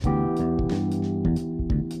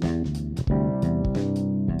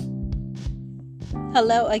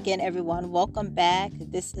Hello again, everyone. Welcome back.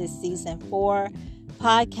 This is season 4,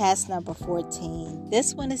 podcast number 14.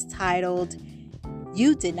 This one is titled,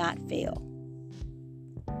 You Did Not Fail.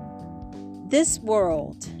 This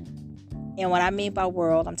world, and what I mean by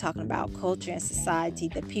world, I'm talking about culture and society,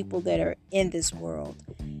 the people that are in this world,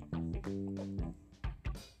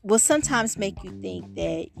 will sometimes make you think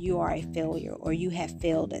that you are a failure or you have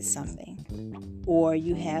failed at something. Or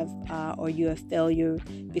you're a failure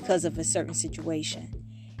because of a certain situation.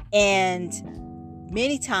 And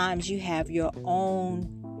many times you have your own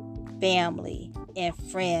family and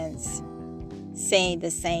friends saying the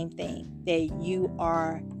same thing, that you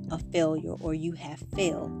are a failure or you have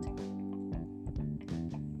failed.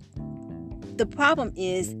 The problem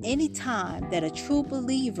is, anytime that a true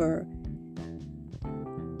believer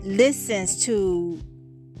listens to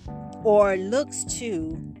or looks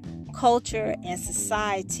to culture and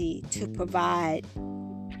society to provide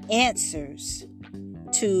answers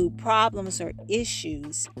to problems or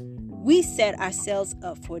issues, we set ourselves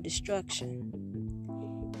up for destruction.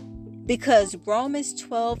 Because Romans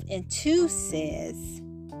 12:2 says,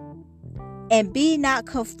 And be not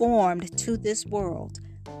conformed to this world,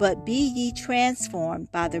 but be ye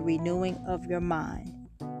transformed by the renewing of your mind,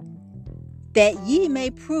 that ye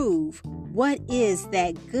may prove what is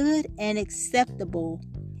that good and acceptable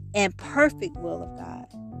and perfect will of God.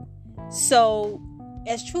 So,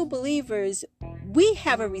 as true believers, we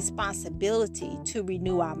have a responsibility to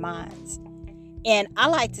renew our minds. And I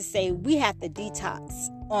like to say we have to detox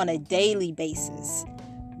on a daily basis.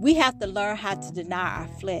 We have to learn how to deny our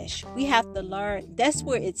flesh. We have to learn, that's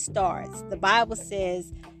where it starts. The Bible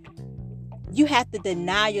says you have to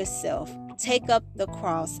deny yourself, take up the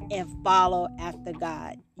cross, and follow after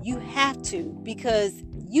God. You have to, because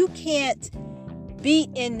you can't be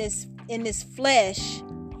in this flesh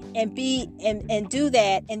and do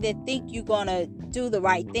that and then think you're gonna do the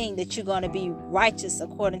right thing, that you're gonna be righteous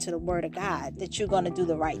according to the word of God, that you're gonna do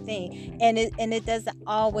the right thing, and it does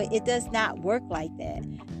not work like that.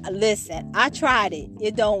 Listen, I tried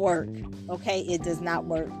it don't work. Okay, it does not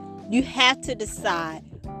work. You have to decide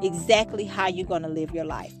exactly how you're gonna live your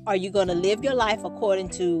life. Are you gonna live your life according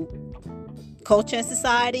to culture and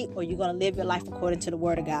society, or you're gonna live your life according to the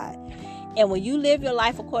word of God? And when you live your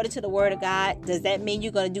life according to the word of God, does that mean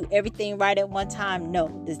you're going to do everything right at one time? No.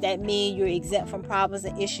 Does that mean you're exempt from problems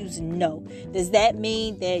and issues? No. Does that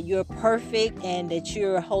mean that you're perfect and that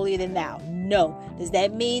you're holier than thou? No. Does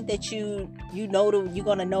that mean that you're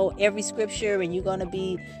going to know every scripture and you're going to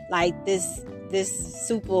be like this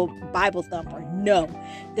super Bible thumper? No.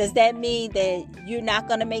 Does that mean that you're not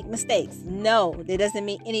going to make mistakes? No, that doesn't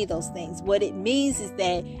mean any of those things. What it means is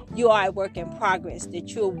that you are a work in progress,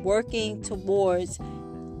 that you're working towards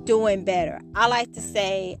doing better. I like to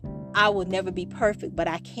say I will never be perfect, but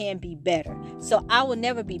I can be better. So I will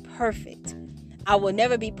never be perfect. I will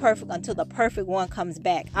never be perfect until the perfect one comes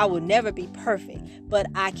back. I will never be perfect, but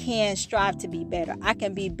I can strive to be better. I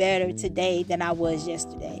can be better today than I was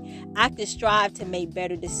yesterday. I can strive to make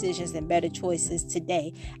better decisions and better choices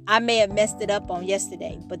today. I may have messed it up on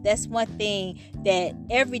yesterday, but that's one thing that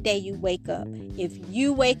every day you wake up. If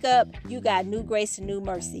you wake up, you got new grace and new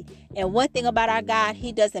mercy. And one thing about our God,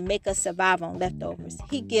 He doesn't make us survive on leftovers.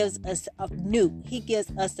 He gives us a new. He gives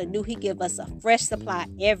us a fresh supply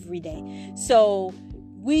every day. So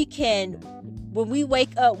we can, when we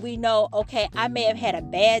wake up, we know, okay, I may have had a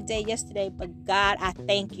bad day yesterday, but God, I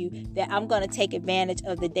thank you that I'm going to take advantage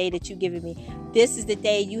of the day that you've given me. This is the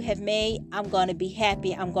day you have made. I'm going to be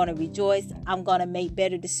happy. I'm going to rejoice. I'm going to make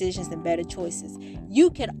better decisions and better choices.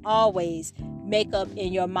 You can always make up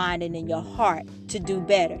in your mind and in your heart to do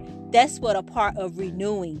better. That's what a part of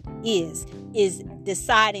renewing is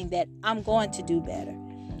deciding that I'm going to do better.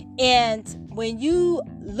 And when you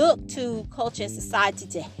look to culture and society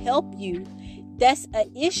to help you, that's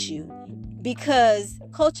an issue, because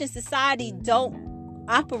culture and society don't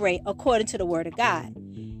operate according to the word of God.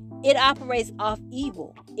 It operates off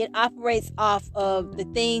evil. It operates off of the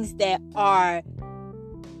things that are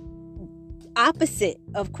opposite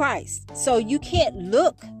of Christ. So you can't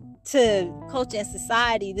look to culture and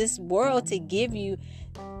society, this world, to give you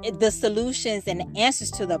the solutions and the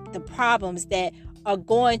answers to the problems that are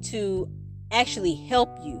going to actually help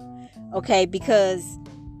you. Okay, because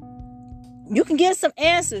you can get some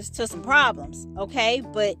answers to some problems, okay,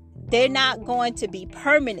 but they're not going to be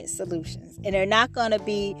permanent solutions, and they're not going to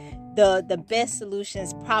be the best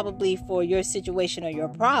solutions probably for your situation or your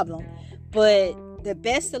problem. But the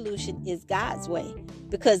best solution is God's way,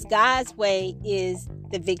 because God's way is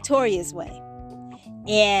the victorious way,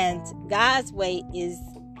 and God's way is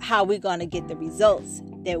how we're going to get the results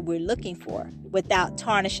that we're looking for without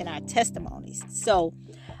tarnishing our testimonies. So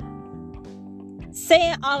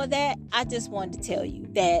saying all of that, I just wanted to tell you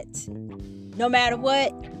that no matter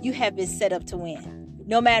what, you have been set up to win.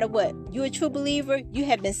 No matter what, you're a true believer, you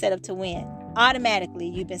have been set up to win. Automatically,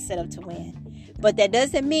 you've been set up to win. But that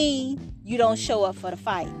doesn't mean you don't show up for the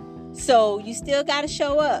fight. So you still got to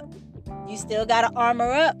show up. You still got to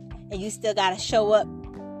armor up, and you still got to show up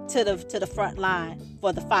to the front line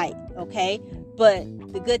for the fight, okay? But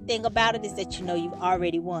the good thing about it is that you know you've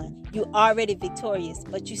already won. You're already victorious,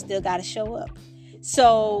 but you still got to show up.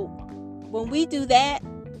 So when we do that,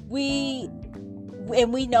 we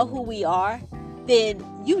know who we are, then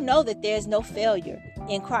you know that there's no failure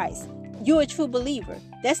in Christ. You're a true believer.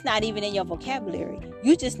 That's not even in your vocabulary.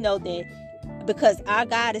 You just know that because our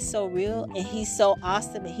God is so real and he's so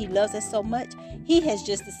awesome and he loves us so much, he has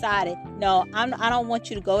just decided, no, I don't want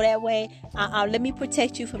you to go that way. Let me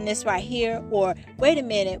protect you from this right here. Or wait a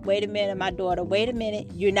minute, my daughter, wait a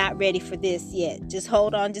minute. You're not ready for this yet. Just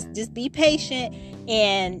hold on. Just be patient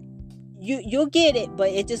and you'll get it, but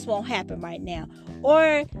it just won't happen right now.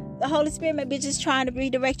 Or the Holy Spirit may be just trying to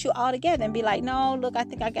redirect you altogether and be like, no, look, I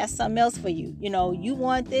think I got something else for you. You know, you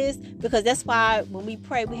want this, because that's why when we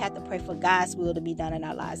pray, we have to pray for God's will to be done in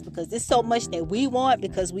our lives, because there's so much that we want,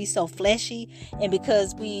 because we so fleshy, and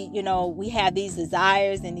because we have these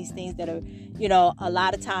desires and these things that are, a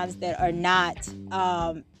lot of times that are not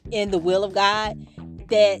in the will of God,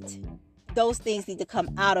 that those things need to come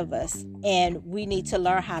out of us, and we need to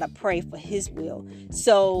learn how to pray for his will.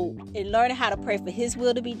 So in learning how to pray for his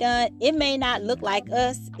will to be done, it may not look like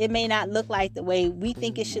us. It may not look like the way we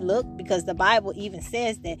think it should look, because the Bible even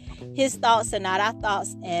says that his thoughts are not our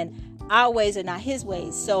thoughts and our ways are not his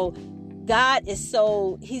ways. So God he's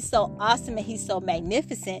so awesome and he's so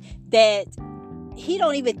magnificent that he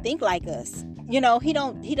don't even think like us. He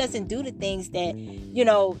doesn't do the things that,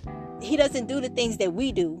 he doesn't do the things that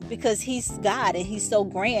we do, because he's God and he's so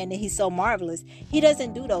grand and he's so marvelous. He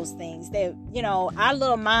doesn't do those things that, our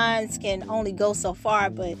little minds can only go so far.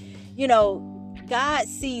 But, God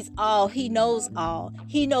sees all. He knows all.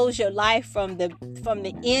 He knows your life from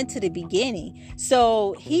the end to the beginning.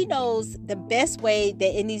 So he knows the best way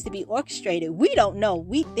that it needs to be orchestrated. We don't know.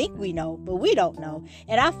 We think we know, but we don't know.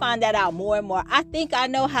 And I find that out more and more. I think I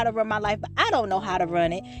know how to run my life, but I don't know how to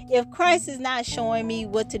run it. If Christ is not showing me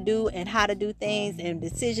what to do and how to do things and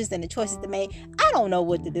decisions and the choices to make, I don't know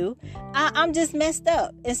what to do. I'm just messed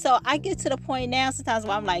up. And so I get to the point now sometimes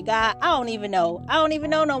where I'm like, God, I don't even know. I don't even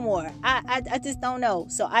know no more. I just don't know.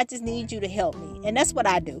 So I just need you to help me. And that's what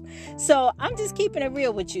I do. So I'm just keeping it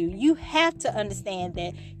real with you. You have to understand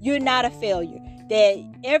that you're not a failure, that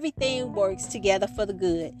everything works together for the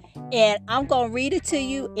good. And I'm going to read it to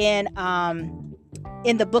you in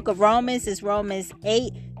the book of Romans. It's Romans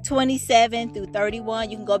 8:27 through 31.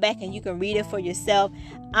 You can go back and you can read it for yourself.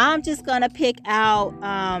 I'm just going to pick out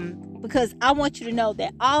because I want you to know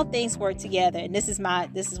that all things work together. And this is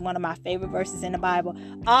one of my favorite verses in the Bible.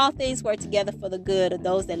 All things work together for the good of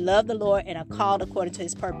those that love the Lord and are called according to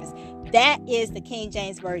his purpose. That is the King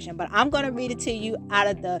James Version. But I'm going to read it to you out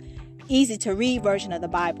of the easy to read version of the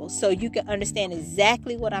Bible, so you can understand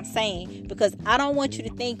exactly what I'm saying, because I don't want you to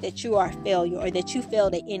think that you are a failure or that you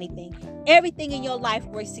failed at anything. Everything in your life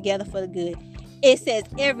works together for the good. It says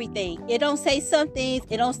everything. It don't say some things.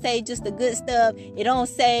 It don't say just the good stuff. It don't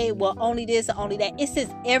say, well, only this or only that. It says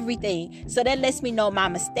everything. So that lets me know my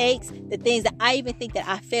mistakes, the things that I even think that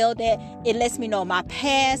I failed at. It lets me know my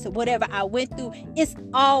past, whatever I went through. It's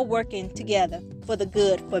all working together for the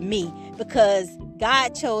good for me, because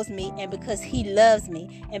God chose me, and because he loves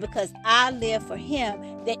me, and because I live for him,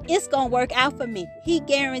 that it's going to work out for me. He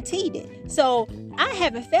guaranteed it. So I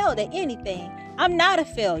haven't failed at anything. I'm not a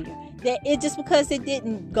failure. That it just because it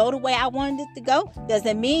didn't go the way I wanted it to go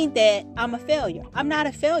doesn't mean that I'm a failure. I'm not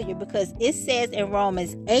a failure, because it says in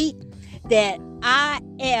Romans 8 that I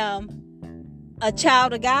am a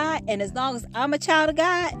child of God. And as long as I'm a child of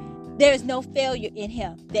God, there is no failure in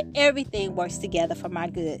him, that everything works together for my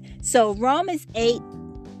good. So Romans 8,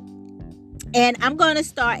 and I'm going to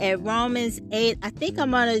start at Romans 8. I think I'm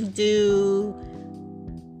going to do,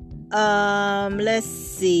 let's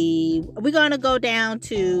see. We're going to go down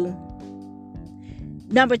to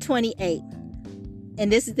number 28.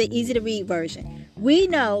 And this is the easy to read version. We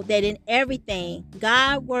know that in everything,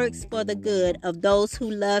 God works for the good of those who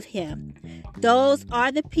love him. Those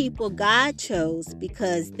are the people God chose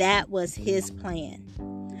because that was his plan.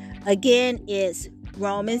 Again, it's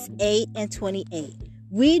Romans 8:28.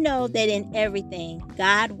 We know that in everything,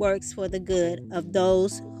 God works for the good of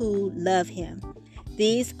those who love him.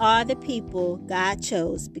 These are the people God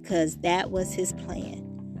chose because that was his plan.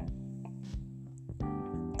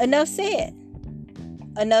 enough said.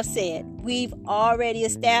 Enough said. We've already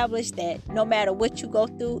established that no matter what you go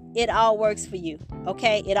through, it all works for you.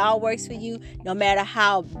 Okay? It all works for you. No matter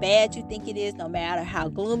how bad you think it is, no matter how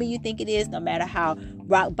gloomy you think it is, no matter how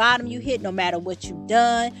rock bottom you hit, no matter what you've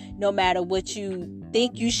done, no matter what you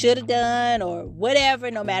think you should have done or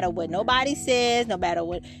whatever, no matter what nobody says, no matter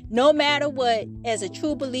what, as a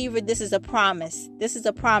true believer, this is a promise. This is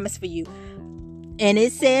a promise for you. And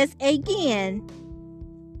it says again,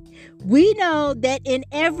 we know that in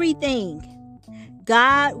everything,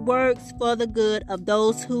 God works for the good of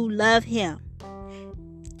those who love him.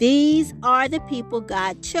 These are the people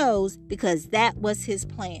God chose because that was his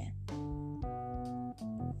plan.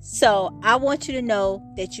 So I want you to know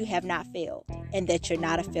that you have not failed and that you're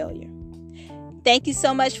not a failure. Thank you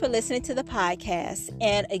so much for listening to the podcast.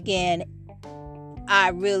 And again, I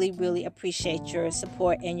really, really appreciate your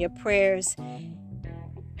support and your prayers.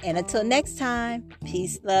 And until next time,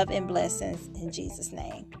 peace, love, and blessings in Jesus'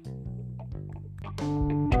 name.